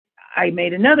I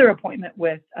made another appointment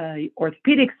with an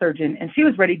orthopedic surgeon, and she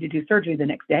was ready to do surgery the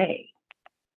next day.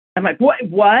 I'm like, what?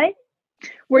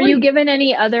 Were you given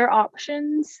any other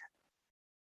options?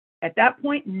 At that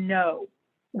point, no.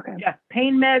 Okay. Just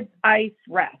pain meds, ice,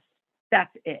 rest.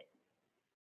 That's it.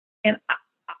 And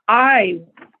I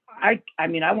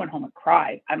went home and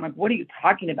cried. I'm like, what are you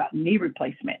talking about? Knee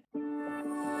replacement.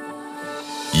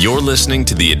 You're listening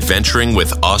to the Adventuring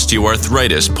with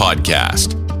Osteoarthritis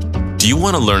podcast. Do you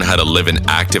want to learn how to live an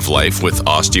active life with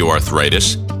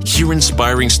osteoarthritis? Hear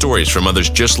inspiring stories from others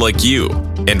just like you,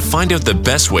 and find out the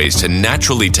best ways to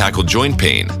naturally tackle joint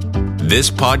pain.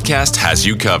 This podcast has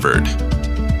you covered.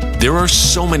 There are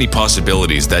so many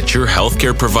possibilities that your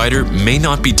healthcare provider may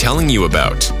not be telling you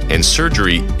about, and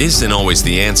surgery isn't always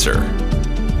the answer.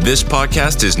 This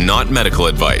podcast is not medical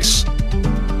advice.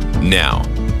 Now,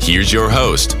 here's your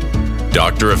host,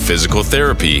 Doctor of Physical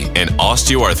Therapy and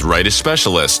Osteoarthritis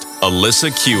Specialist, Alyssa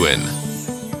Kewen.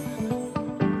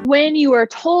 When you were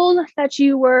told that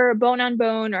you were bone on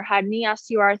bone or had knee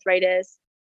osteoarthritis,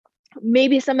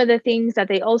 maybe some of the things that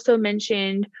they also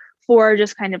mentioned for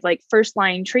just kind of like first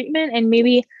line treatment, and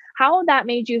maybe how that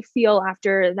made you feel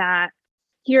after that,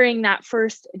 hearing that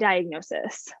first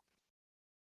diagnosis.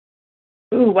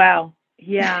 Oh, wow.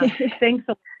 Yeah. Thanks.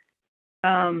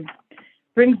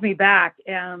 Brings me back.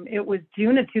 It was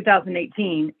June of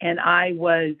 2018, and I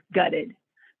was gutted.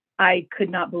 I could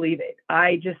not believe it.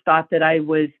 I just thought that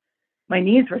my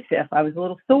knees were stiff. I was a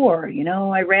little sore. You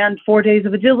know, I ran 4 days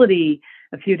of agility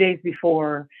a few days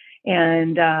before.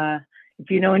 And if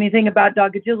you know anything about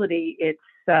dog agility, it's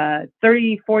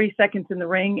 30, 40 seconds in the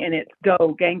ring, and it's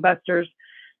go gangbusters,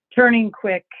 turning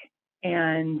quick,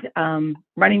 and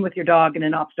running with your dog in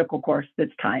an obstacle course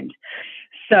that's timed.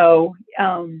 So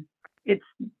it's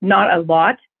not a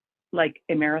lot like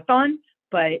a marathon,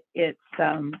 but it's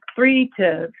 3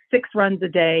 to 6 runs a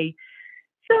day.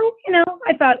 So, you know,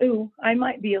 I thought, I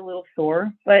might be a little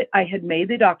sore, but I had made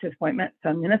the doctor's appointment, so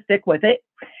I'm going to stick with it.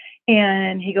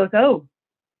 And he goes,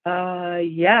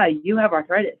 yeah, you have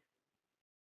arthritis.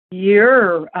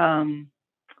 Your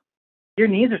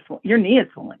knee is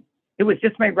swollen. It was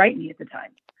just my right knee at the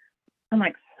time. I'm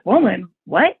like, swollen?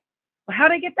 What? Well,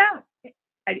 how'd I get that?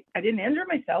 I didn't injure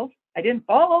myself. I didn't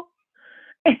fall.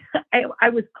 I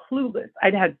was clueless.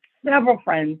 I'd had several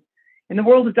friends in the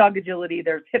world of dog agility.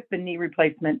 There's hip and knee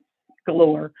replacements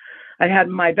galore. I had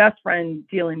my best friend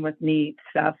dealing with knee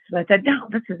stuff. So I said, no,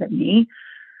 this isn't me.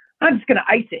 I'm just going to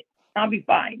ice it. I'll be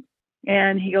fine.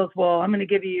 And he goes, well, I'm going to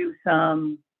give you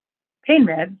some pain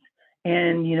meds,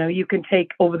 and, you know, you can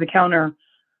take over-the-counter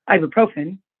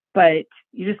ibuprofen, but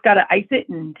you just got to ice it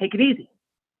and take it easy.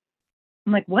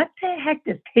 I'm like, what the heck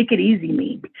does take it easy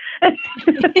mean? Right.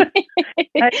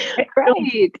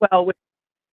 Well,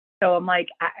 so I'm like,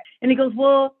 and he goes,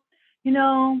 well, you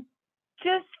know,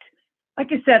 just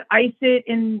like I said, ice it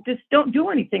and just don't do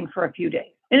anything for a few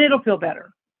days, and it'll feel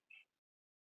better.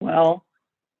 Well,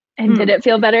 and did it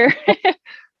feel better?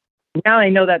 Now I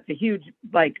know that's a huge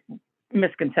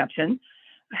misconception.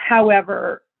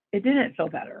 However, it didn't feel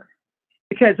better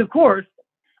because, of course,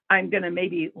 I'm going to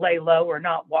maybe lay low or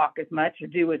not walk as much or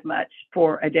do as much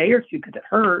for a day or two because it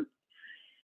hurt.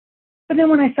 But then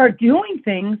when I start doing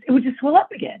things, it would just swell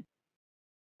up again.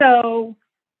 So,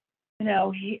 you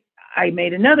know, I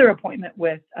made another appointment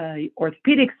with an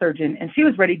orthopedic surgeon, and she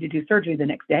was ready to do surgery the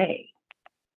next day.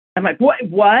 I'm like, what?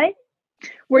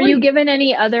 Were you given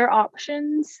any other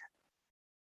options?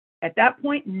 At that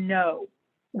point, no.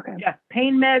 Okay. Just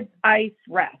pain meds, ice,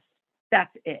 rest.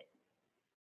 That's it.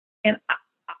 And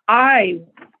I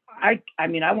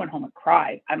went home and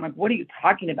cried. I'm like, what are you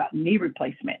talking about? Knee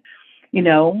replacement, you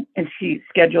know? And she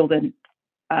scheduled an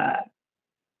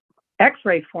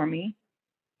X-ray for me.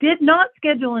 Did not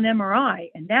schedule an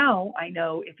MRI. And now I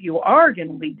know if you are going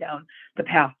to lead down the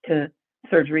path to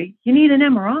surgery, you need an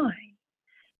MRI.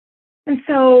 And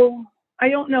so I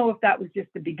don't know if that was just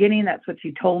the beginning. That's what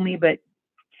she told me, but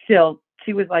still,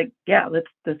 she was like, yeah, let's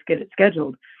get it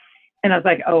scheduled. And I was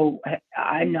like, oh,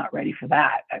 I'm not ready for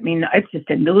that. I mean, it's just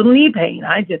a little knee pain.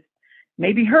 I just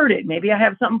maybe hurt it. Maybe I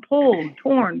have something pulled,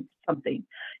 torn, something,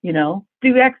 you know,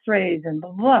 do x-rays and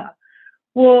blah, blah.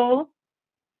 Well,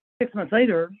 6 months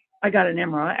later, I got an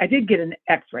MRI. I did get an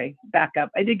x-ray, back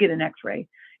up. I did get an x-ray.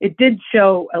 It did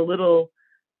show a little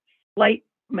slight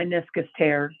meniscus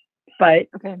tear, but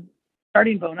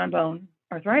starting bone on bone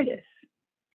arthritis.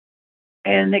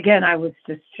 And again, I was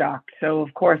just shocked. So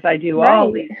of course I do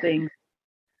all these things,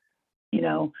 you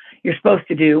know, you're supposed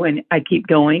to do. And I keep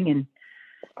going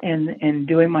and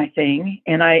doing my thing.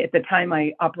 And at the time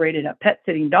I operated a pet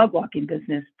sitting dog walking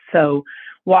business. So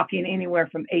walking anywhere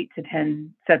from 8 to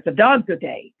 10 sets of dogs a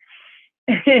day.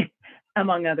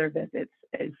 among other visits.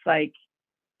 It's like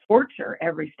torture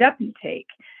every step you take.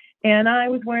 And I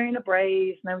was wearing a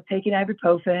brace and I was taking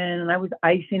ibuprofen and I was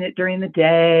icing it during the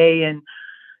day. And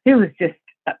it was just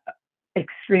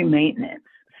extreme maintenance.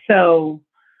 So,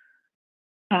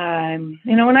 and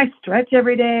I stretch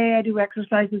every day, I do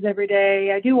exercises every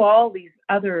day, I do all these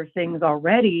other things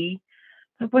already.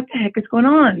 So what the heck is going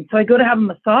on? So I go to have a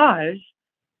massage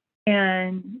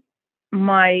and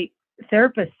my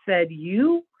therapist said,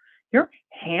 your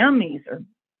hammies are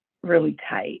really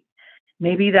tight.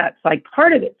 Maybe that's like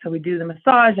part of it. So we do the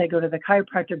massage. I go to the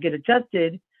chiropractor, get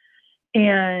adjusted.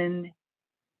 And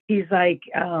he's like,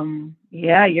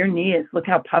 yeah, your knee look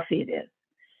how puffy it is.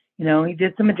 He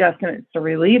did some adjustments to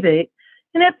relieve it.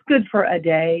 And that's good for a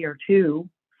day or two.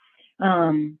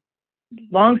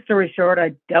 Long story short,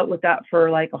 I dealt with that for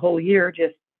like a whole year,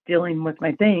 just dealing with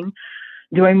my thing,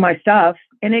 doing my stuff.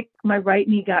 And my right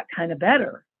knee got kind of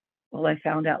better. Well, I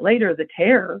found out later the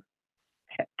tear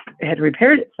had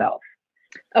repaired itself.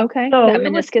 Okay. So that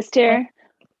meniscus tear.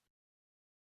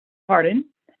 Pardon?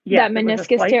 Yeah. That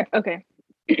meniscus tear. Okay.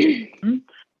 And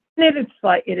it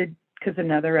had, because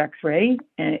another X-ray,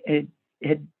 and it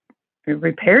had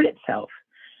repaired itself.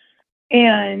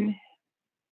 And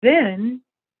then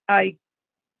I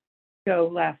go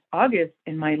last August,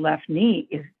 and my left knee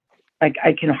is like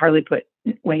I can hardly put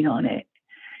weight on it,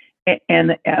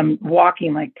 and I'm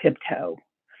walking like tiptoe.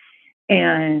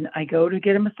 And I go to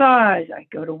get a massage. I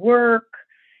go to work,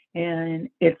 and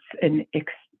it's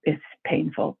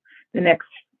painful. The next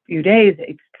few days,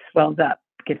 it swells up,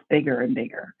 gets bigger and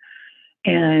bigger,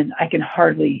 and I can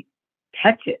hardly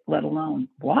touch it, let alone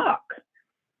walk.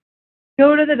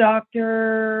 Go to the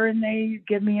doctor, and they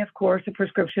give me, of course, a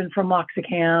prescription for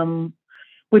Moxicam,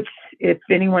 which, if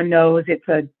anyone knows, it's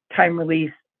a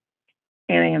time-release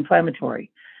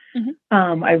anti-inflammatory.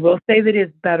 Mm-hmm. I will say that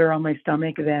it's better on my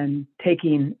stomach than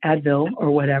taking Advil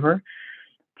or whatever.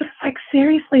 But it's like,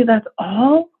 seriously, that's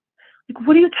all? Like,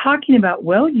 what are you talking about?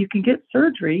 Well, you can get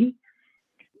surgery,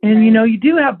 and, right. You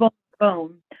do have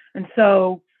bone, and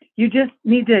so you just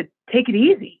need to take it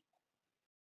easy.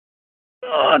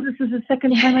 Oh, this is the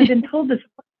second time I've been told this.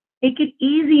 Take it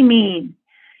easy mean?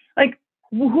 Like,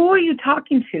 who are you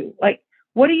talking to? Like,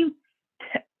 what do you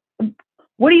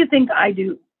think I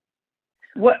do?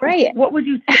 What would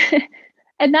you say?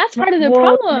 And that's part of the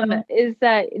problem is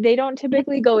that they don't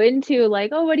typically go into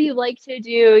like, oh, what do you like to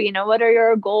do? What are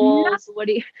your goals? What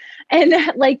do you, and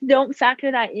like, don't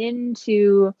factor that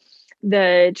into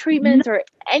the treatments or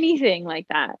anything like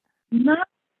that.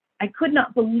 I could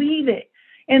not believe it.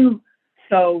 And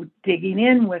so digging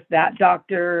in with that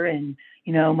doctor and,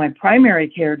 my primary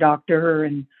care doctor,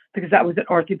 and because that was an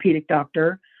orthopedic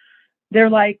doctor, they're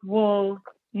like, well,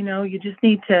 you just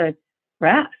need to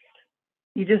rest.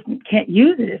 You just can't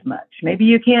use it as much. Maybe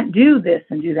you can't do this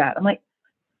and do that. I'm like,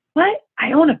 what?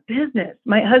 I own a business.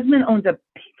 My husband owns a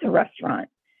pizza restaurant.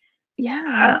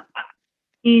 Yeah.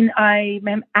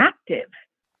 I'm active.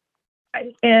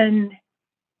 And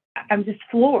I'm just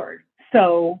floored.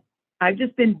 So I've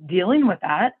just been dealing with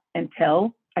that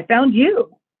until I found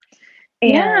you.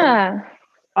 And yeah.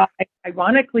 I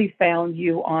ironically found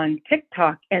you on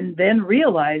TikTok and then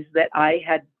realized that I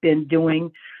had been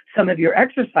doing some of your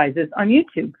exercises on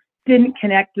YouTube. Didn't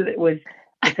connect that it was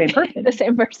the same person. The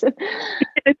same person.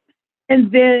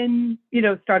 And then,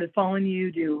 started following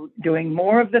you, doing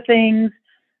more of the things,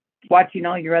 watching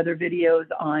all your other videos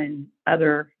on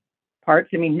other parts.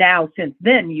 I mean, now since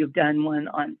then, you've done one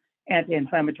on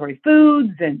anti-inflammatory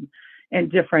foods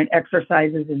and different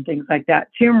exercises and things like that,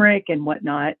 turmeric and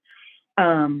whatnot.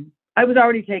 I was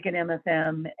already taking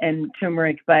MSM and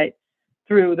turmeric, but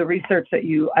through the research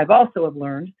that I've also have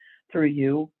learned through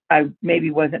you, I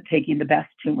maybe wasn't taking the best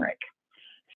turmeric.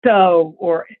 So,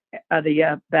 or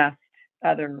the best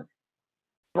other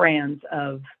brands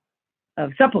of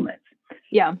supplements.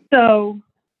 Yeah. So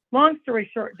long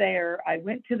story short there, I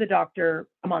went to the doctor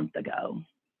a month ago,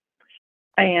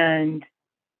 and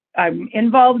I'm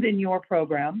involved in your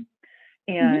program.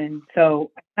 And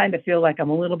so I kind of feel like I'm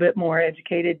a little bit more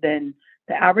educated than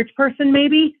the average person,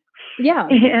 maybe. Yeah.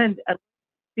 And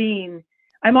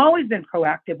I'm always been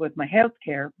proactive with my health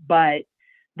care, but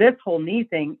this whole knee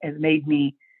thing has made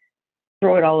me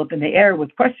throw it all up in the air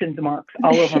with question marks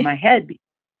all over my head, because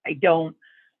I don't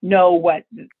know what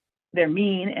they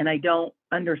mean, and I don't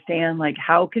understand, like,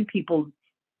 how can people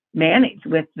manage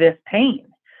with this pain?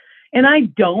 And I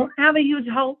don't have a huge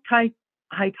high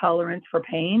tolerance for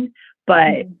pain,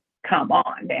 but come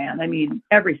on, man. I mean,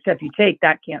 every step you take,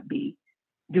 that can't be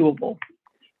doable.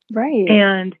 Right.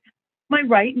 And my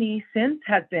right knee since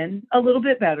has been a little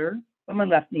bit better, but my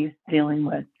left knee is dealing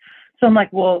with So I'm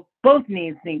like, well, both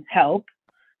knees needs help.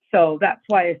 So that's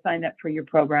why I signed up for your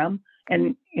program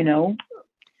and,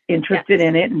 interested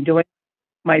in it and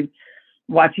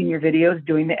watching your videos,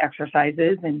 doing the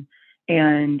exercises.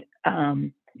 And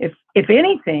if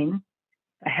anything,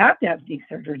 I have to have knee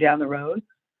surgery down the road.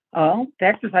 Oh, the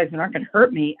exercises aren't going to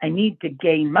hurt me. I need to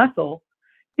gain muscle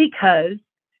because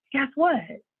guess what?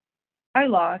 I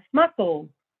lost muscle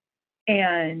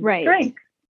and strength.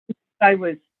 I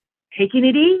was taking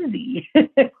it easy.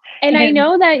 And I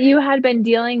know that you had been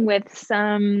dealing with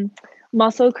some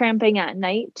muscle cramping at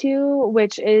night too,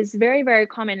 which is very, very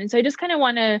common. And so I just kind of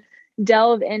want to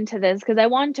delve into this because I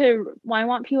want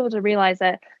people to realize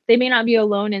that they may not be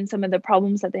alone in some of the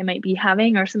problems that they might be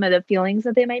having or some of the feelings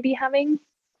that they might be having.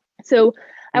 So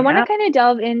I want to kind of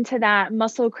delve into that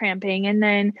muscle cramping, and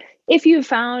then if you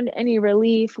found any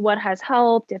relief, what has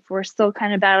helped, if we're still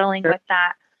kind of battling with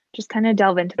that, just kind of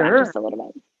delve into that just a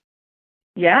little bit.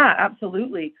 Yeah,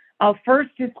 absolutely. I'll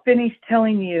first just finish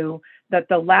telling you that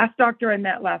the last doctor I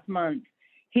met last month,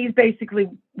 he basically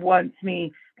wants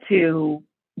me to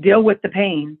deal with the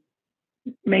pain,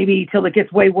 maybe till it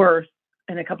gets way worse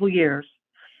in a couple of years,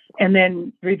 and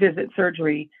then revisit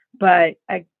surgery. But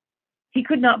he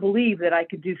could not believe that I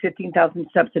could do 15,000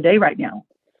 steps a day right now.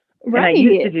 Right. And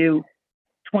I used to do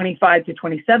 25 to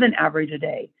 27 average a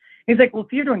day. He's like, well,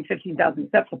 if you're doing 15,000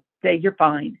 steps a day, you're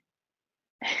fine.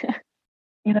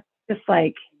 Just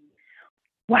like,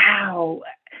 wow.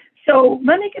 So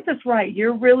let me get this right.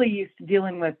 You're really used to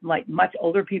dealing with like much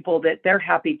older people that they're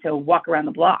happy to walk around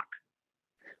the block.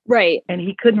 Right. And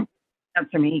he couldn't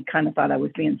answer me. He kind of thought I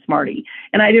was being smarty.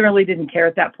 And I really didn't care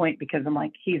at that point because I'm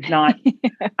like, he's not,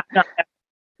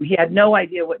 he had no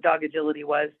idea what dog agility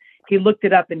was. He looked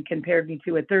it up and compared me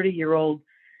to a 30-year-old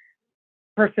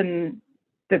person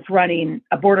that's running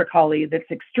a border collie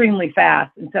that's extremely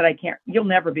fast and said, you'll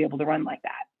never be able to run like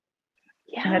that.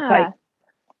 Yeah. And it's like,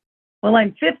 well,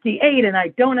 I'm 58 and I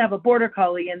don't have a border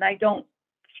collie and I don't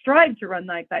strive to run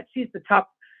like that. She's the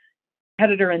top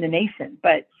competitor in the nation,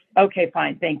 but okay,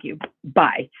 fine. Thank you.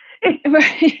 Bye.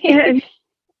 Right. And,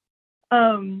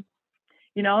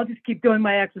 I'll just keep doing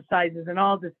my exercises and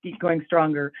I'll just keep going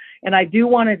stronger. And I do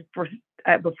want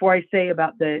to, before I say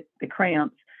about the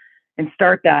cramps and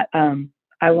start that,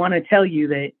 I want to tell you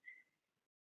that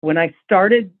when I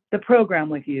started the program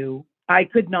with you, I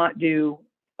could not do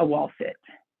a wall sit.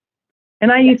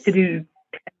 And I used to do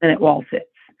 10-minute wall sits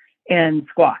and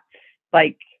squats,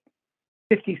 like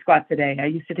 50 squats a day. I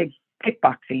used to take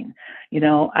kickboxing,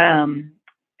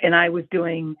 and I was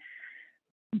doing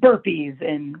burpees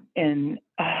and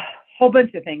a whole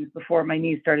bunch of things before my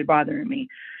knees started bothering me.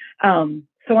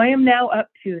 So I am now up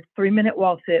to 3-minute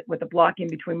wall sit with a block in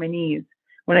between my knees.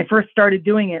 When I first started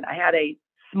doing it, I had a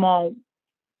small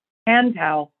hand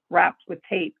towel wrapped with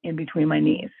tape in between my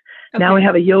knees. Okay. Now I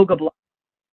have a yoga block.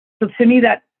 So to me,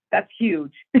 that's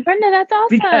huge. Brenda, that's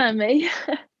awesome.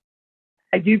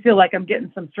 I do feel like I'm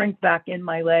getting some strength back in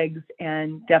my legs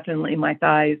and definitely my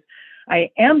thighs.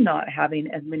 I am not having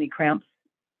as many cramps.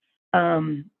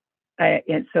 And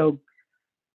so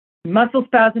muscle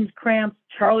spasms, cramps,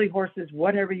 Charlie horses,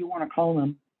 whatever you want to call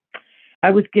them,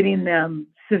 I was getting them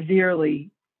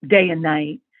severely day and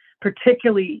night,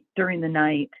 particularly during the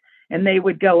night. And they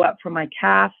would go up from my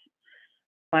calf,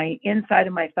 my inside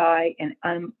of my thigh, and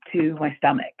to my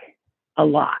stomach a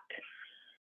lot.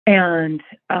 And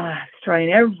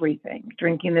trying everything,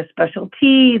 drinking this special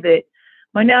tea that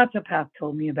my naturopath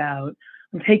told me about.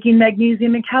 I'm taking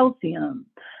magnesium and calcium.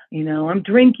 I'm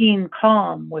drinking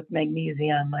Calm with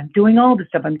magnesium. I'm doing all this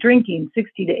stuff. I'm drinking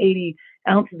 60 to 80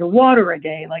 ounces of water a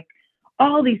day, like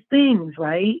all these things,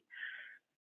 right?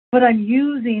 But I'm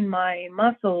using my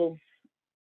muscles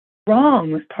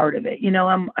wrong was part of it.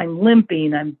 I'm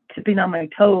limping, I'm tipping on my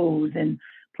toes and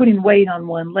putting weight on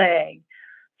one leg.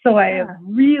 So I have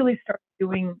really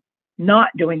started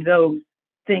not doing those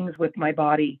things with my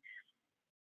body,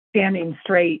 standing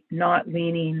straight, not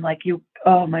leaning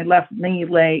my left knee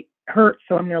leg hurts,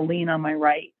 so I'm going to lean on my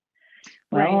right.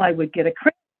 Well, I would get a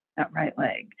cramp in that right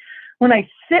leg. When I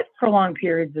sit for long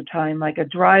periods of time, like a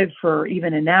drive for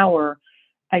even an hour,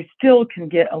 I still can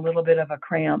get a little bit of a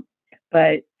cramp,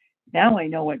 but now I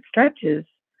know what stretches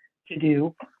to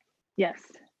do. Yes.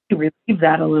 To relieve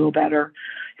that a little better.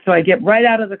 So I get right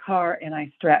out of the car and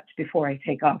I stretch before I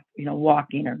take off,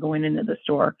 walking or going into the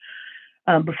store.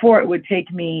 Before it would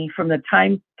take me from the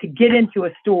time to get into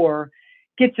a store,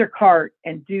 get your cart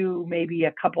and do maybe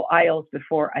a couple aisles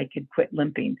before I could quit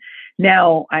limping.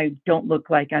 Now I don't look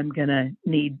like I'm going to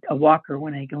need a walker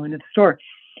when I go into the store.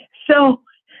 So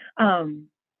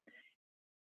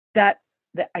that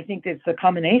I think it's a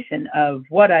combination of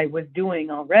what I was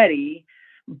doing already,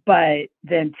 But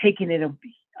then taking it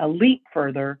a leap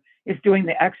further is doing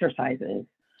the exercises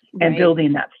and Right.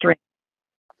 building that strength.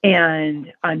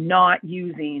 And I'm not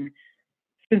using,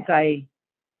 since I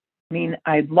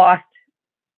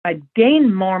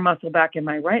gained more muscle back in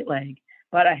my right leg,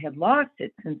 but I had lost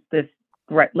it since this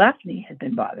left knee had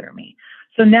been bothering me.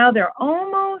 So now they're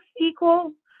almost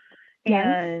equal. Yeah.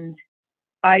 And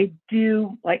I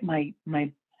do like my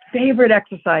favorite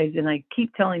exercise, and I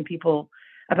keep telling people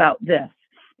about this,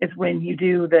 is when you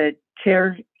do the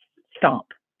chair stomp.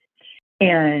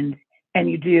 And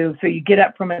you do, so you get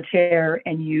up from a chair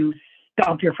and you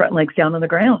stomp your front legs down on the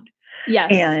ground.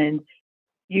 Yes. And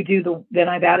you do then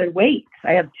I've added weights.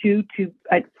 I have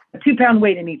a 2-pound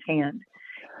weight in each hand.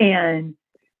 And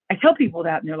I tell people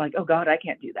that and they're like, oh God, I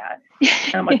can't do that.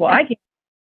 And I'm like, well,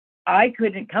 I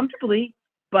couldn't comfortably,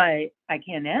 but I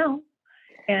can now.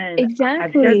 And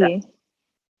Exactly. I've said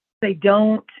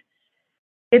that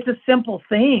it's a simple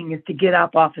thing, is to get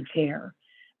up off a chair,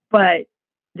 but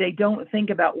they don't think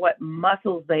about what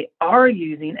muscles they are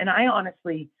using. And I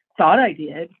honestly thought I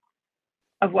did,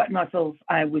 of what muscles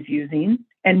I was using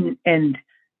and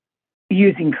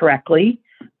using correctly.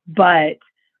 But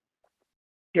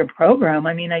your program,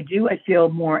 I feel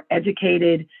more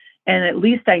educated, and at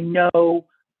least I know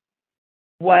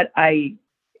what I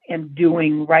am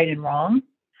doing right and wrong.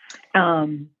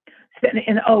 When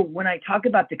I talk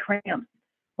about the cramps,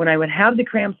 when I would have the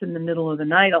cramps in the middle of the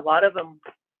night, a lot of them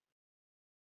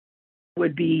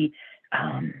would be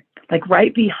like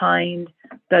right behind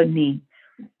the knee,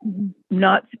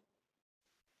 not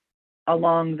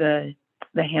along the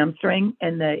hamstring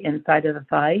and the inside of the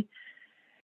thigh.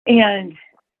 And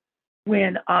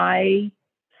when I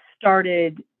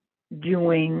started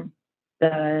doing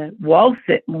the wall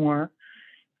sit more,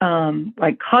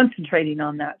 like concentrating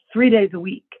on that 3 days a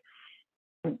week,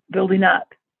 building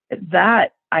up,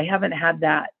 that I haven't had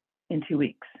that in 2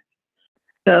 weeks.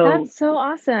 So that's so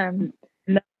awesome.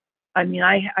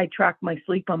 I track my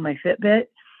sleep on my Fitbit,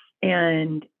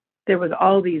 and there was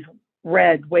all these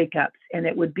red wake ups, and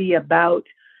it would be about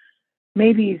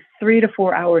maybe 3 to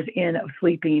 4 hours in of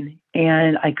sleeping,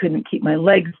 and I couldn't keep my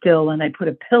legs still, and I put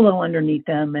a pillow underneath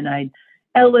them, and I'd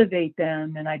elevate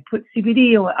them, and I'd put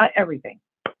CBD on everything.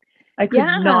 I could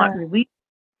not release.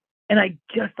 And I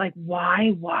just like,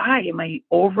 why am I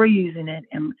overusing it?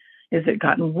 And is it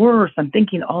gotten worse? I'm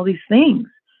thinking all these things.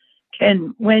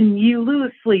 And when you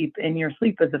lose sleep and your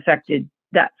sleep is affected,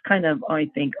 that's kind of, I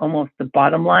think, almost the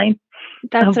bottom line.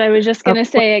 That's what I was just going to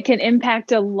say. It can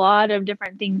impact a lot of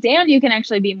different things, and you can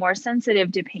actually be more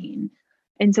sensitive to pain.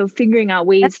 And so figuring out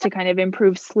ways to kind of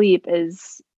improve sleep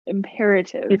is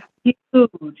imperative. It's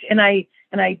huge. And I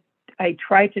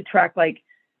try to track, like,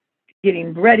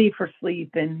 getting ready for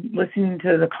sleep and listening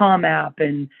to the Calm app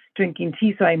and drinking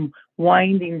tea. So I'm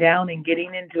winding down and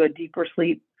getting into a deeper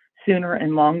sleep sooner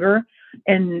and longer.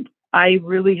 And I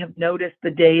really have noticed the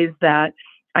days that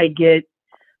I get,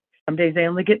 some days I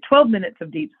only get 12 minutes of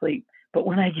deep sleep, but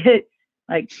when I get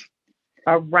like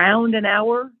around an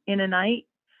hour in a night,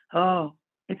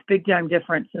 it's big time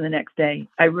difference in the next day.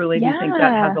 I really do think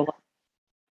that has a lot,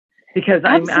 because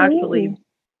I'm actually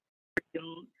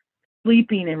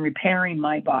sleeping and repairing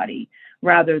my body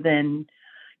rather than,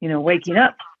 waking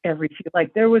up every few,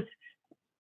 like there was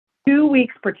 2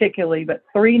 weeks particularly, but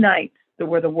 3 nights that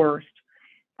were the worst.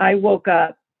 I woke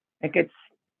up, I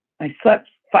slept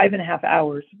 5.5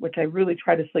 hours, which I really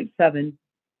try to sleep 7.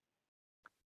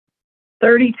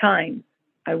 30 times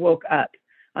I woke up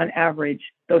on average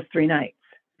those 3 nights.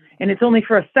 And it's only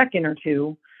for a second or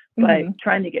two, but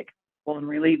trying to get comfortable and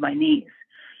relieve my knees.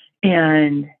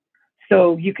 And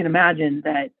so you can imagine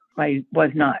that I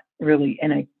was not really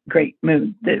in a great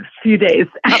mood the few days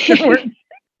afterwards.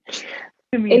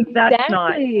 To me, exactly. That's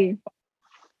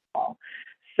not.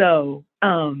 So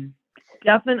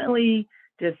definitely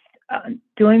just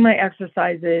doing my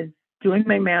exercises, doing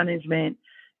my management,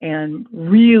 and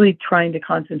really trying to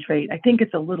concentrate. I think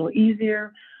it's a little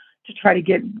easier to try to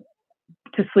get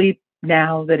to sleep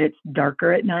now that it's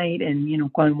darker at night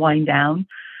and, going wind down.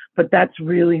 But that's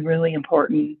really, really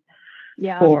important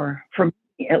for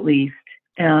me at least.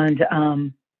 And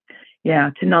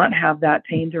to not have that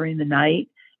pain during the night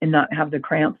and not have the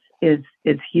cramps is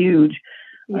huge.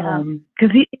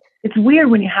 Because it's weird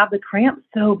when you have the cramps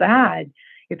so bad,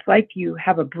 it's like you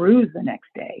have a bruise the next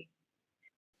day.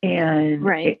 And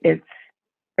it's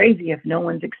crazy if no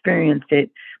one's experienced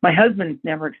it. My husband's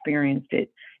never experienced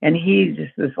it. And he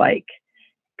just was like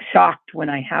shocked when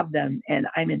I have them, and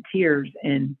I'm in tears.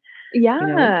 And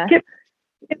get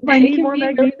my knee more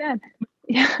magnesium.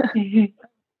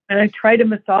 And I try to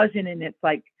massage it, and it's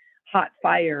like hot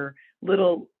fire,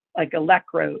 little like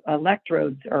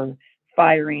electrodes are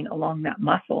firing along that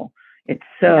muscle. It's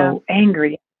so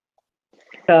angry.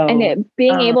 So, and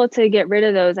being able to get rid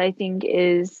of those, I think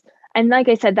and like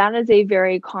I said, that is a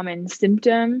very common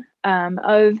symptom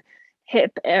of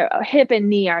hip and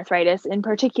knee arthritis in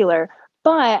particular.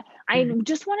 But I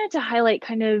just wanted to highlight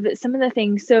kind of some of the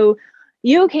things. So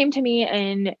you came to me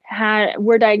and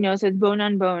were diagnosed with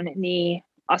bone-on-bone knee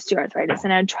osteoarthritis,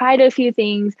 and I tried a few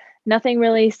things. Nothing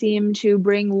really seemed to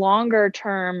bring longer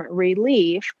term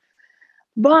relief.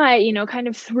 But, kind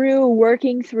of through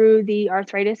working through the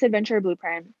Arthritis Adventure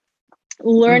Blueprint,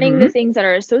 learning the things that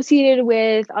are associated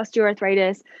with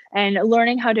osteoarthritis and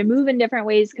learning how to move in different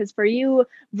ways, because for you,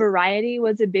 variety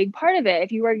was a big part of it.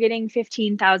 If you are getting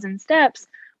 15,000 steps,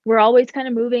 we're always kind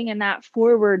of moving in that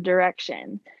forward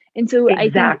direction. And so I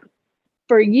think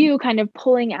for you, kind of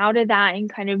pulling out of that and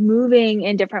kind of moving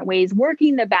in different ways,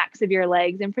 working the backs of your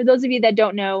legs. And for those of you that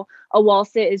don't know, a wall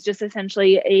sit is just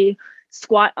essentially a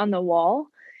squat on the wall.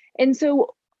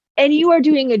 And you are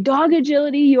doing a dog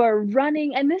agility, you are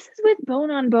running, and this is with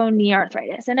bone-on-bone knee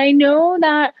arthritis. And I know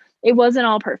that it wasn't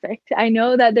all perfect. I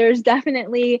know that there's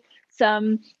definitely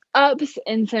some ups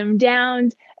and some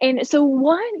downs. And so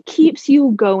what keeps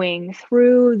you going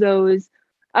through those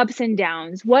ups and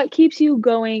downs? What keeps you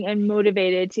going and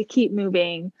motivated to keep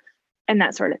moving and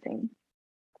that sort of thing?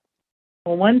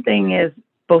 Well, one thing is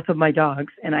both of my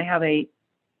dogs, and I have a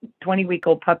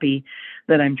 20-week-old puppy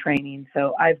that I'm training.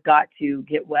 So I've got to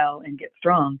get well and get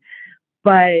strong.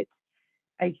 But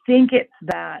I think it's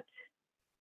that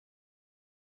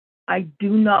I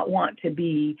do not want to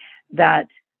be that,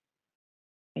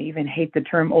 I even hate the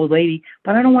term old lady,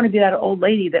 but I don't want to be that old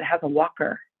lady that has a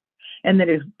walker and that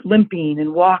is limping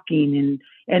and walking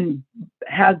and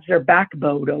has their back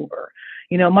bowed over.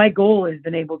 My goal has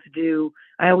been able to do,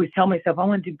 I always tell myself, I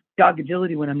want to do dog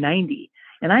agility when I'm 90.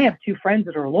 And I have 2 friends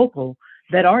that are local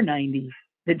that are 90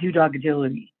 that do dog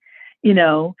agility,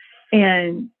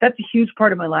 and that's a huge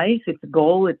part of my life. It's a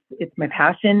goal. It's my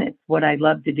passion. It's what I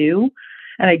love to do.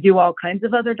 And I do all kinds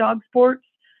of other dog sports.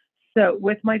 So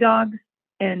with my dogs.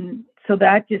 And so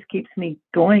that just keeps me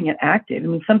going and active. I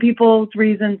mean, some people's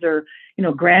reasons are,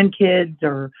 grandkids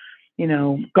or,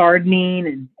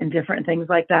 gardening and different things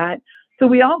like that. So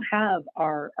we all have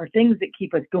our things that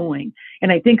keep us going.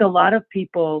 And I think a lot of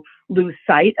people lose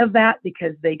sight of that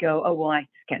because they go, oh, well, I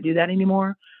just can't do that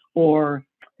anymore. Or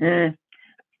it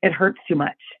hurts too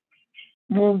much.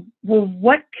 Well,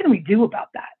 what can we do about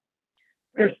that?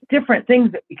 There's different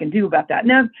things that we can do about that.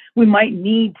 Now, we might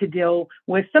need to deal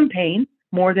with some pain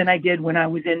more than I did when I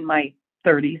was in my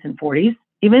 30s and 40s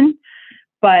even.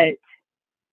 But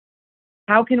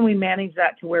how can we manage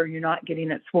that to where you're not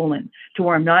getting it swollen, to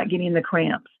where I'm not getting the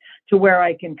cramps, to where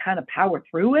I can kind of power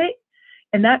through it?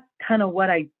 And that's kind of what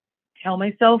I tell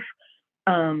myself.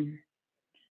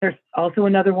 There's also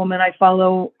another woman I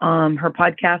follow, her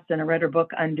podcast, and I read her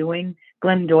book, Undoing,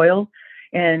 Glenn Doyle.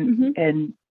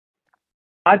 And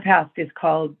podcast is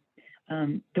called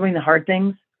Doing the Hard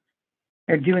Things,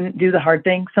 or Do the Hard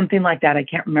Thing, something like that. I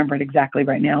can't remember it exactly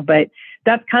right now, but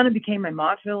that's kind of became my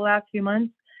motto the last few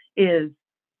months is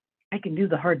I can do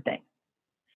the hard thing.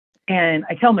 And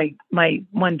I tell my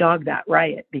one dog that,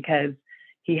 Riot, because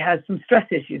he has some stress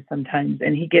issues sometimes,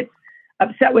 and he gets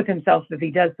upset with himself if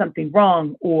he does something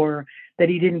wrong or that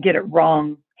he didn't get it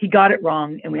wrong. He got it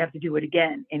wrong and we have to do it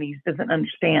again, and he doesn't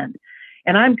understand.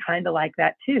 And I'm kind of like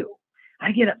that too.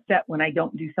 I get upset when I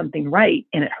don't do something right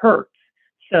and it hurts.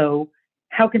 So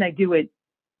how can I do it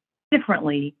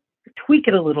differently, tweak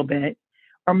it a little bit,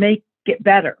 or make it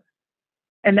better?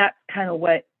 And that's kind of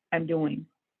what I'm doing.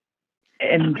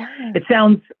 And it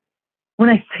sounds, when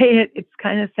I say it, it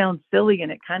kind of sounds silly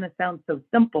and it kind of sounds so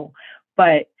simple,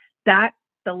 but that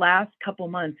the last couple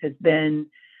months has been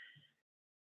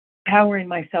powering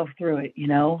myself through it.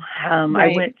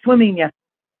 I went swimming yesterday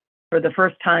for the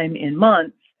first time in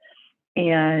months,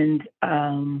 and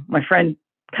my friend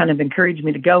kind of encouraged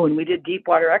me to go, and we did deep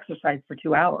water exercise for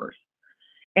 2 hours.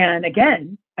 And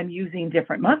again, I'm using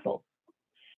different muscles,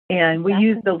 and we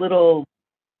used the little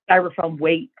styrofoam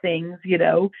weight things,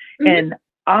 and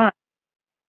I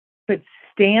could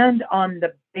stand on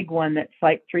the big one that's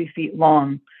like 3 feet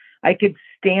long. I could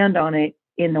stand on it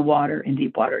in the water, in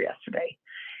deep water yesterday.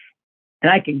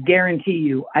 And I can guarantee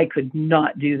you I could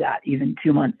not do that even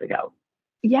 2 months ago.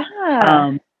 Yeah.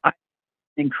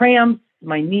 And cramps,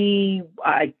 my knee,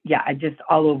 I just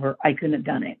all over. I couldn't have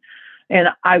done it. And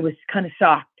I was kind of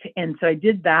shocked. And so I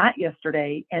did that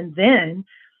yesterday. And then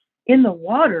in the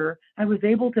water, I was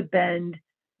able to bend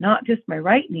not just my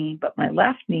right knee, but my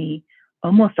left knee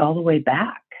almost all the way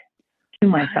back to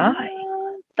my thigh.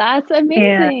 That's amazing.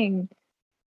 And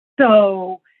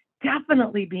so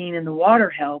definitely being in the water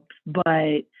helps,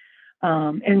 but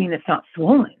I mean, it's not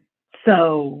swollen.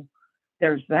 So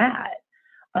there's that.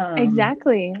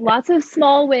 Exactly. Lots of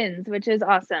small wins, which is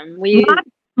awesome. We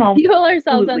small, fuel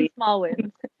ourselves absolutely. on small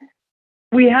wins.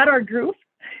 We had our group.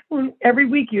 Every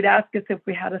week you'd ask us if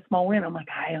we had a small win. I'm like,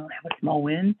 I don't have a small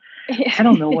win. I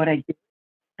don't know what I did.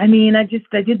 I mean, I did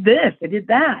this, I did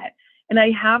that. And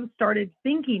I have started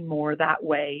thinking more that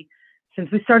way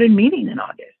since we started meeting in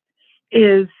August.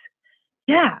 Is,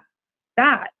 yeah,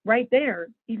 that right there,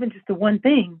 even just the one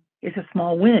thing is a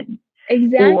small win.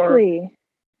 Exactly. Or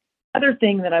other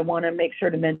thing that I want to make sure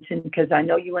to mention, because I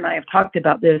know you and I have talked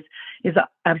about this, is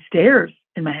upstairs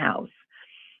in my house.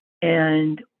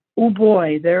 And oh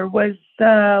boy, there was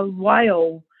a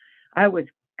while I was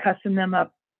cussing them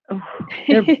up. Oh,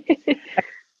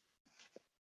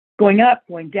 going up,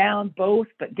 going down, both,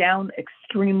 but down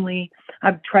extremely.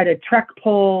 I've tried a trek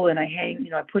pole and I hang,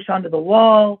 I push onto the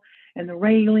wall and the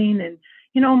railing, and,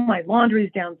 my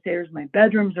laundry's downstairs, my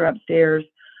bedrooms are upstairs.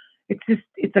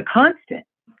 It's a constant.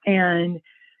 And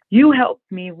you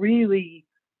helped me really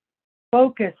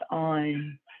focus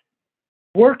on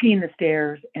working the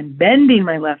stairs and bending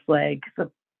my left leg.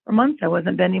 So for months I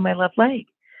wasn't bending my left leg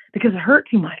because it hurt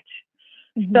too much.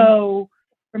 Mm-hmm. So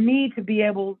for me to be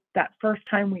able, that first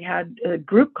time we had a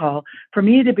group call, for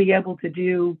me to be able to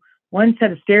do one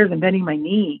set of stairs and bending my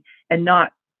knee and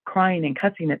not crying and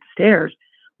cussing at the stairs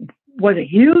was a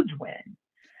huge win.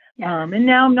 Yeah. And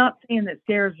now I'm not saying that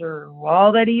stairs are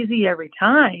all that easy every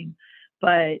time,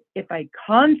 but if I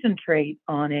concentrate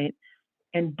on it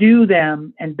and do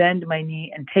them and bend my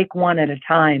knee and take one at a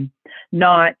time,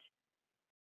 not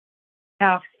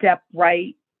half step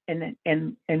right and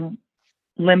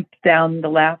limp down the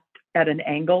left at an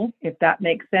angle, if that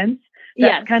makes sense.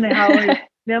 That's kind of how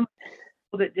them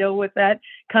that deal with that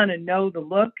kind of know the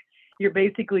look. You're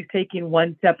basically taking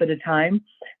one step at a time,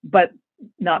 but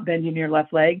not bending your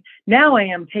left leg. Now I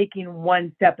am taking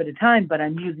one step at a time, but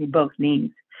I'm using both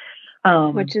knees.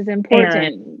 Which is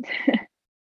important.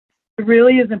 It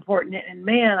really is important. And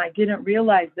man, I didn't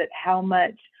realize that how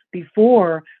much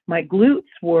before my glutes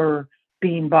were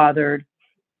being bothered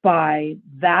by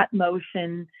that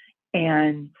motion.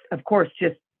 And of course,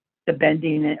 just the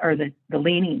bending or the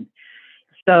leaning.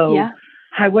 So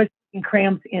I was getting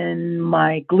cramps in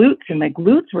my glutes and my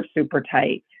glutes were super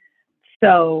tight.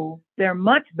 So they're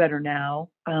much better now.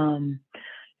 And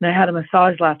I had a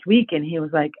massage last week and he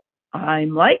was like,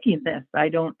 I'm liking this. I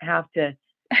don't have to,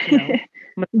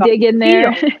 dig in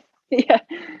there.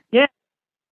 Yeah.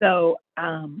 So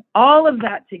all of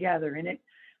that together, and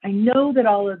I know that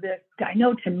all of this, I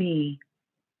know to me,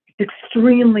 it's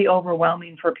extremely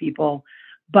overwhelming for people,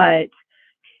 but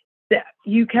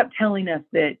you kept telling us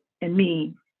that, and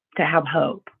me, to have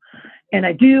hope. And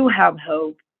I do have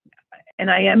hope. And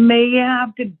I may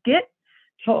have to get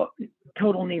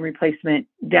total knee replacement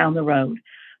down the road.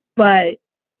 But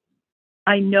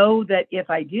I know that if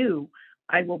I do,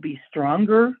 I will be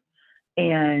stronger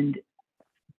and,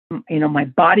 my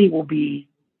body will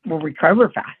recover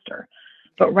faster.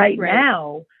 But right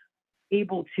now,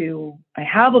 I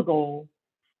have a goal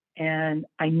and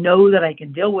I know that I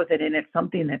can deal with it. And it's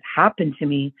something that's happened to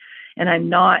me and I'm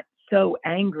not so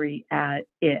angry at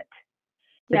it,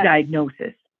 the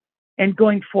diagnosis. And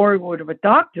going forward with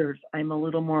doctors, I'm a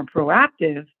little more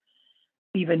proactive,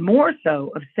 even more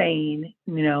so of saying,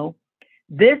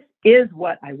 this is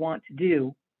what I want to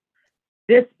do.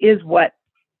 This is what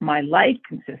my life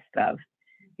consists of.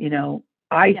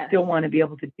 I still want to be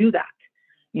able to do that,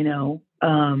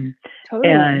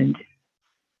 totally.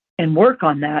 and work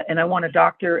on that. And I want a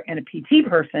doctor and a PT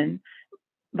person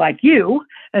like you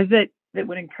that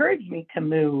would encourage me to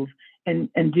move and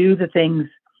do the things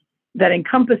that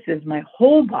encompasses my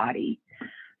whole body.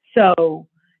 So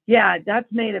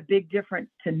that's made a big difference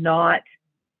to not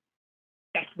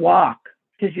just walk.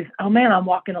 Because oh man, I'm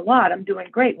walking a lot. I'm doing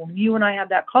great. When you and I had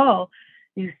that call,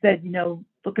 you said,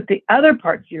 look at the other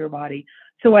parts of your body.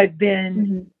 So I've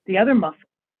been the other muscle.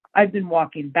 I've been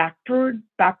walking backwards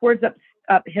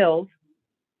up hills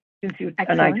since you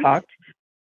and I talked.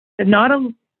 And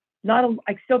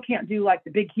I still can't do like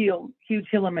the huge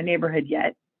hill in my neighborhood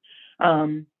yet.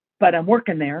 But I'm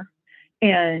working there,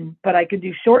 but I can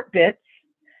do short bits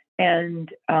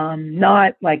and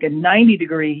not like a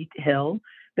 90-degree hill.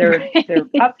 They're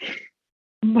up,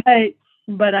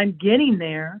 but I'm getting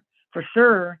there for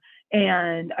sure.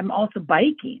 And I'm also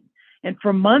biking. And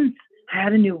for months, I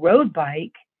had a new road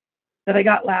bike that I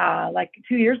got like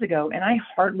 2 years ago, and I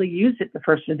hardly used it the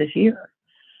first of this year.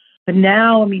 But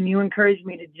now, you encouraged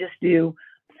me to just do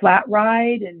flat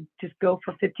ride and just go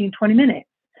for 15, 20 minutes.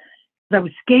 I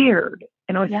was scared,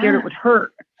 and I was scared it would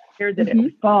hurt. scared that it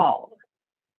would fall.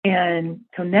 And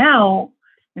so now,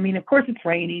 I mean, of course it's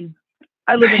raining.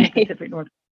 I live in the Pacific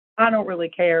Northwest. I don't really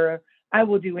care. I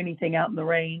will do anything out in the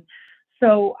rain.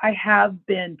 So I have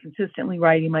been consistently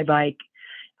riding my bike.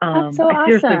 That's so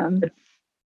I awesome. put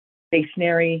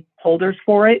stationary holders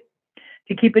for it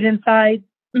to keep it inside.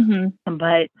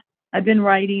 But I've been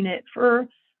riding it for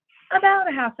about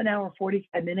a half an hour,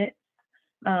 45 minutes,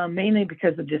 mainly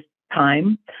because of just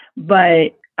time.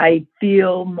 But I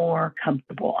feel more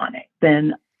comfortable on it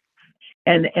than,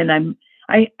 and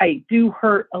I do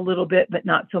hurt a little bit, but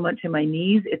not so much in my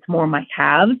knees. It's more my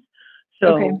calves.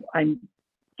 So I'm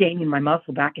gaining my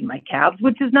muscle back in my calves,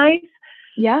 which is nice.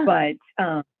 Yeah. But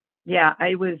I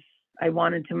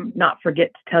wanted to not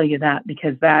forget to tell you that,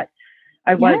 because I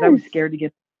was scared to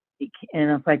get, and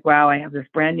I was like, wow, I have this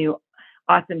brand new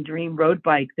awesome dream road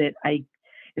bike that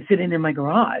is sitting in my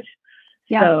garage.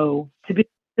 Yeah. So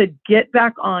to get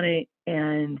back on it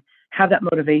and have that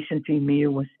motivation for me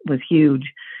was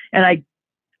huge. And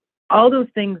all those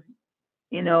things,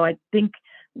 I think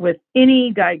with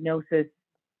any diagnosis,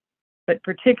 but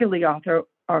particularly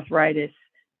osteoarthritis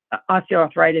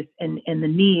and the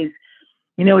knees,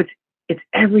 it's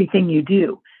everything you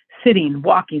do: sitting,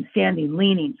 walking, standing,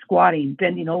 leaning, squatting,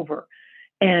 bending over.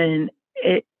 And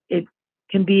it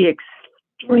can be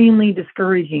extremely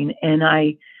discouraging. And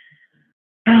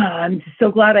I'm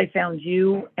so glad I found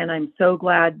you. And I'm so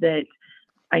glad that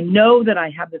I know that I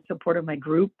have the support of my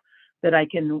group, that I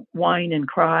can whine and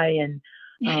cry. And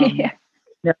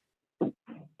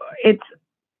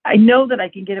I know that I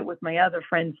can get it with my other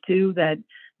friends too, that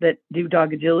do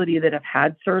dog agility, that have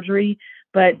had surgery,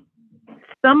 but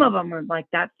some of them are like,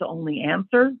 that's the only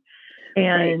answer.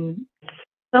 And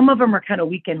some of them are kind of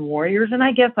weekend warriors. And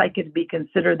I guess I could be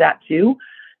considered that too,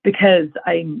 because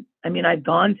I've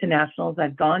gone to nationals,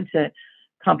 I've gone to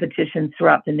competitions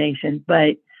throughout the nation,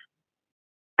 but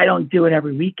I don't do it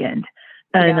every weekend.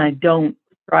 And I don't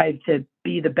strive to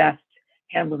be the best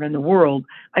handler in the world.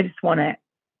 I just want to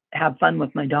have fun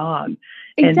with my dog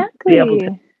and be able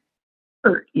to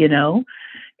hurt,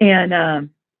 and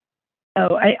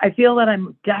I feel that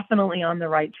I'm definitely on the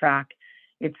right track.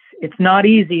 It's not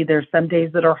easy. There's some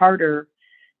days that are harder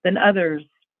than others,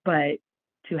 but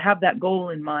to have that goal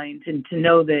in mind and to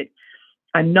know that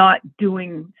I'm not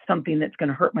doing something that's going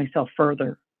to hurt myself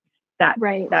further, that's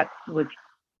what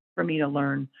for me to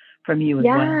learn from you as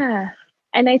well.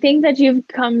 And I think that you've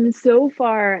come so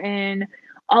far, and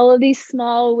all of these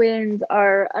small wins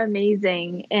are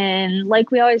amazing. And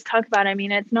like we always talk about,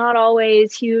 it's not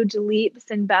always huge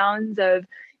leaps and bounds of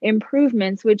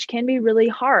improvements, which can be really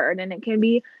hard, and it can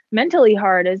be mentally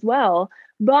hard as well.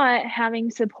 But having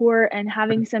support and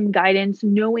having some guidance,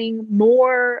 knowing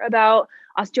more about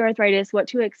osteoarthritis, what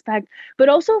to expect, but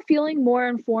also feeling more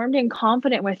informed and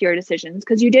confident with your decisions.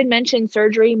 Because you did mention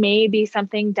surgery may be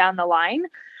something down the line.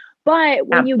 But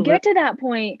when you get to that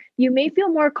point, you may feel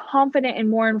more confident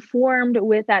and more informed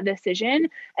with that decision,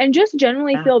 and just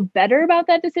generally feel better about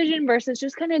that decision versus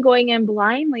just kind of going in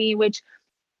blindly, which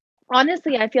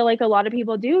honestly, I feel like a lot of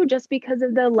people do, just because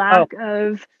of the lack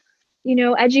of,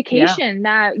 education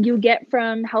that you get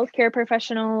from healthcare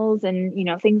professionals and,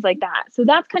 things like that. So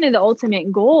that's kind of the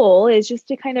ultimate goal, is just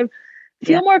to kind of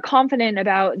feel more confident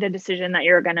about the decision that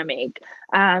you're going to make.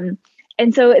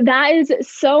 And so that is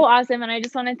so awesome. And I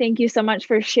just want to thank you so much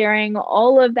for sharing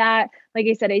all of that. Like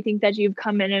I said, I think that you've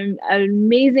come in an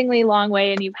amazingly long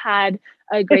way, and you've had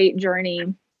a great journey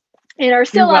and are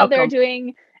still out there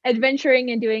doing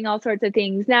adventuring and doing all sorts of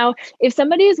things. Now, if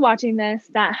somebody is watching this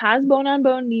that has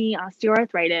bone-on-bone knee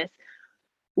osteoarthritis,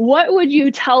 what would you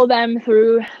tell them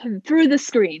through the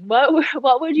screen?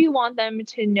 What would you want them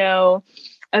to know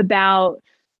about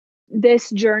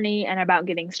this journey and about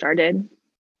getting started?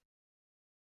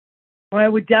 Well, I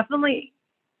would definitely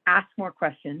ask more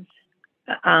questions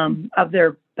of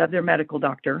their medical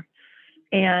doctor.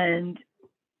 And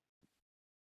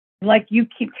like you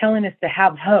keep telling us to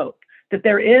have hope, that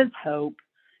there is hope.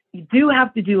 You do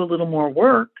have to do a little more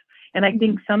work. And I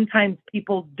think sometimes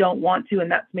people don't want to, and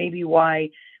that's maybe why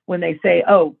when they say,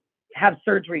 oh, have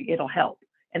surgery, it'll help.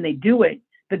 And they do it,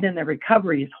 but then their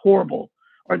recovery is horrible,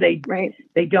 or they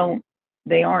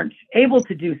aren't able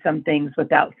to do some things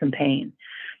without some pain.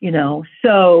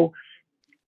 So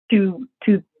to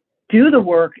do the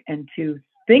work and to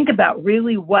think about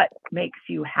really what makes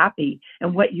you happy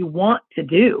and what you want to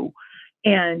do,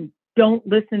 and don't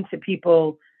listen to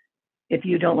people if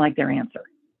you don't like their answer.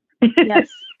 Yes.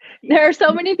 There are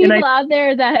so many people out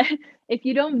there that if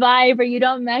you don't vibe or you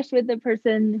don't mesh with the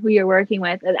person who you're working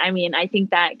with, I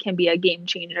think that can be a game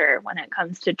changer when it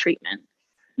comes to treatment.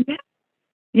 Yeah.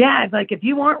 Yeah, it's like if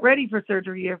you aren't ready for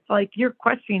surgery, if like you're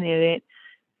questioning it,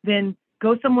 then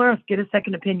go somewhere else, get a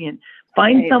second opinion.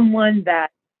 Find someone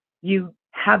that you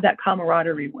have that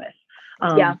camaraderie with.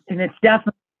 And it's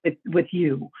definitely with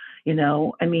you, you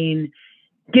know. I mean,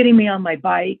 getting me on my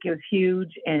bike, it was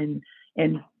huge, and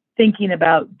thinking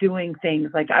about doing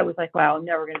things like I was like, wow, I'm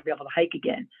never going to be able to hike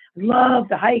again. I love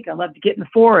to hike. I love to get in the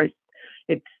forest.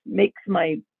 It makes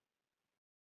my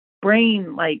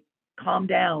brain like calm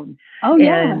down. Oh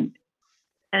yeah.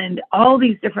 And all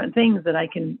these different things that I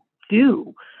can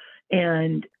do.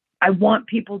 And I want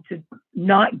people to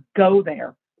not go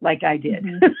there like I did.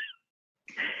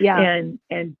 Yeah. And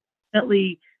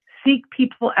definitely seek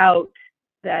people out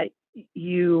that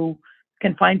you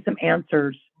can find some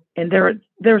answers. And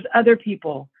there's other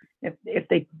people, if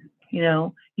they, you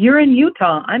know, you're in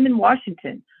Utah, I'm in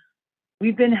Washington.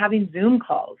 We've been having Zoom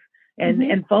calls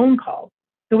and phone calls,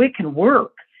 so it can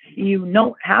work. You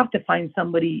don't have to find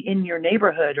somebody in your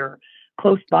neighborhood or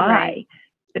close by.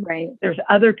 Right. There's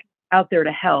other people out there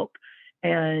to help.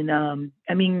 And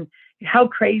I mean, how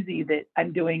crazy that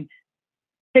I'm doing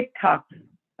TikTok.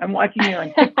 I'm watching you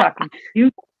on TikTok and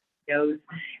YouTube videos.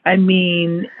 I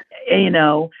mean, you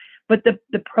know, but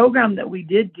the program that we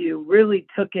did do really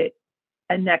took it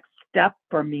a next step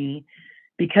for me,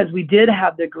 because we did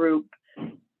have the group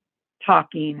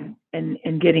talking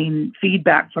and getting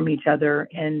feedback from each other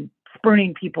and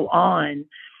spurring people on.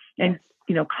 And,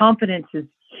 you know, confidence is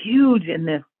huge in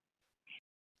this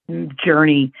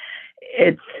journey.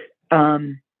 It's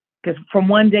because from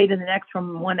one day to the next,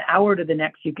 from 1 hour to the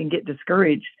next, you can get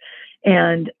discouraged.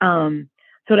 And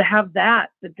so to have that,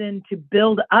 but then to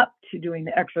build up to doing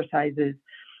the exercises.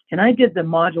 And I did the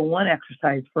module 1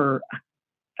 exercise for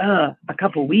a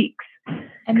couple weeks.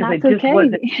 And that's I just okay.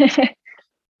 wasn't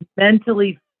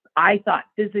mentally, I thought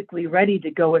physically ready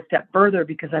to go a step further,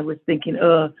 because I was thinking,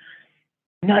 I'm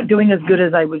not doing as good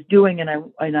as I was doing, and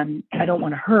I don't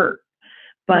want to hurt.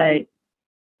 But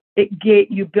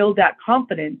you build that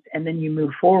confidence, and then you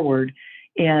move forward.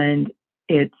 And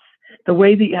it's the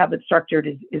way that you have it structured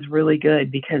is really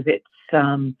good, because it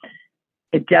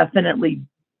definitely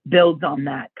builds on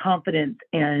that confidence,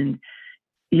 and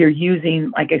you're using,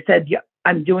 like I said,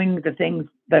 I'm doing the things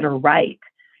that are right.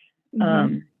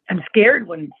 I'm scared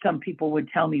when some people would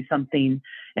tell me something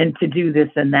and to do this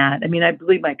and that. I mean, I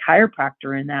believe my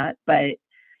chiropractor in that, but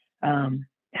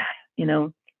you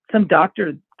know, some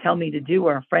doctor tell me to do,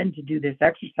 or a friend to do this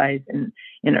exercise, and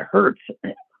it hurts.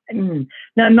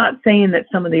 Now, I'm not saying that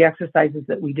some of the exercises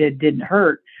that we didn't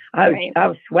hurt. I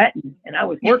was sweating and I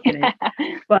was working it,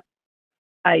 but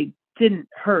I didn't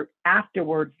hurt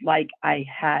afterwards like I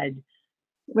had,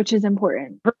 which is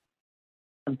important,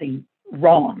 something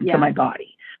wrong to my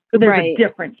body. So there's a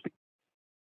difference.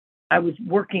 I was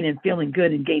working and feeling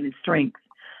good and gaining strength.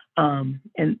 And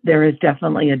there is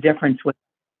definitely a difference with it.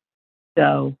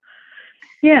 So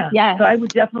so I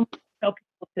would definitely tell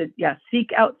people to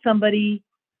seek out somebody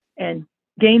and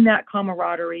gain that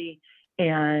camaraderie,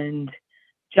 and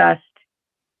just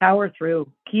power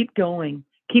through, keep going,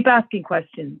 keep asking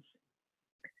questions.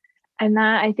 And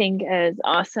that, I think, is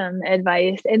awesome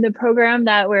advice. And the program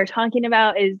that we're talking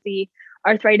about is the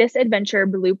Arthritis Adventure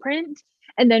Blueprint.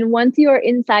 And then once you are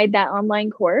inside that online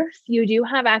course, you do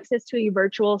have access to a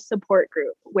virtual support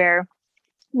group where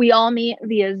we all meet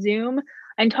via Zoom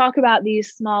and talk about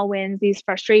these small wins, these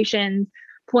frustrations,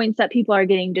 points that people are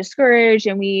getting discouraged,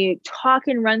 and we talk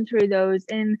and run through those.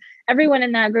 And everyone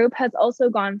in that group has also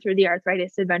gone through the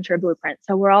Arthritis Adventure Blueprint.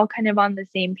 So we're all kind of on the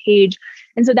same page.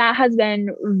 And so that has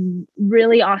been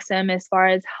really awesome as far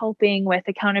as helping with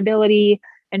accountability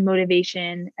and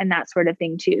motivation and that sort of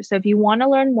thing too. So if you want to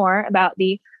learn more about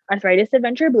the Arthritis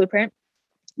Adventure Blueprint,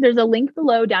 there's a link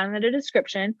below down in the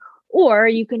description, or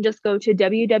you can just go to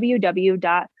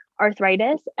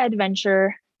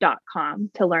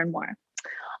www.arthritis.adventure.com to learn more.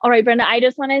 All right, Brenda, I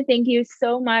just want to thank you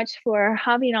so much for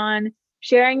hopping on,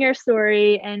 sharing your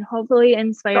story, and hopefully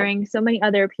inspiring so many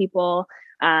other people.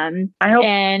 I hope.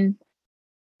 And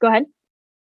go ahead.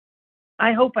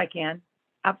 I hope I can.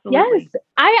 Absolutely. Yes,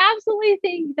 I absolutely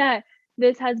think that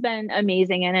this has been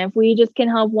amazing. And if we just can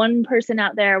help one person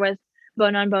out there with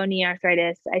bone-on-bone knee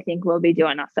arthritis, I think we'll be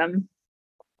doing awesome.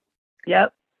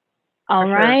 Yep. All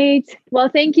right. Sure. Well,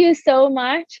 thank you so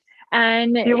much.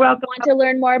 And if you want to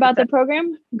learn more about the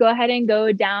program, go ahead and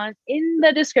go down in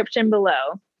the description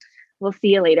below. We'll see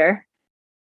you later.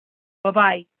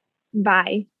 Bye-bye.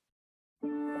 Bye.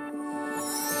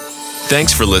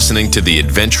 Thanks for listening to the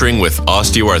Adventuring with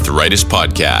Osteoarthritis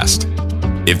podcast.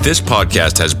 If this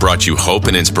podcast has brought you hope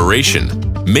and inspiration,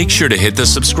 make sure to hit the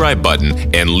subscribe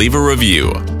button and leave a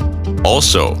review.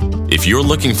 Also, If you're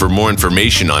looking for more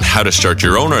information on how to start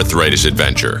your own arthritis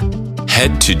adventure,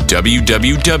 head to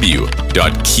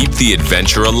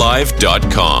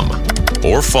www.keeptheadventurealive.com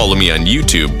or follow me on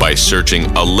YouTube by searching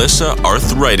Alyssa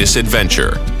Arthritis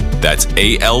Adventure. That's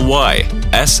ALYSSA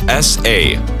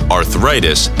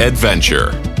Arthritis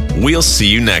Adventure. We'll see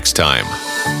you next time.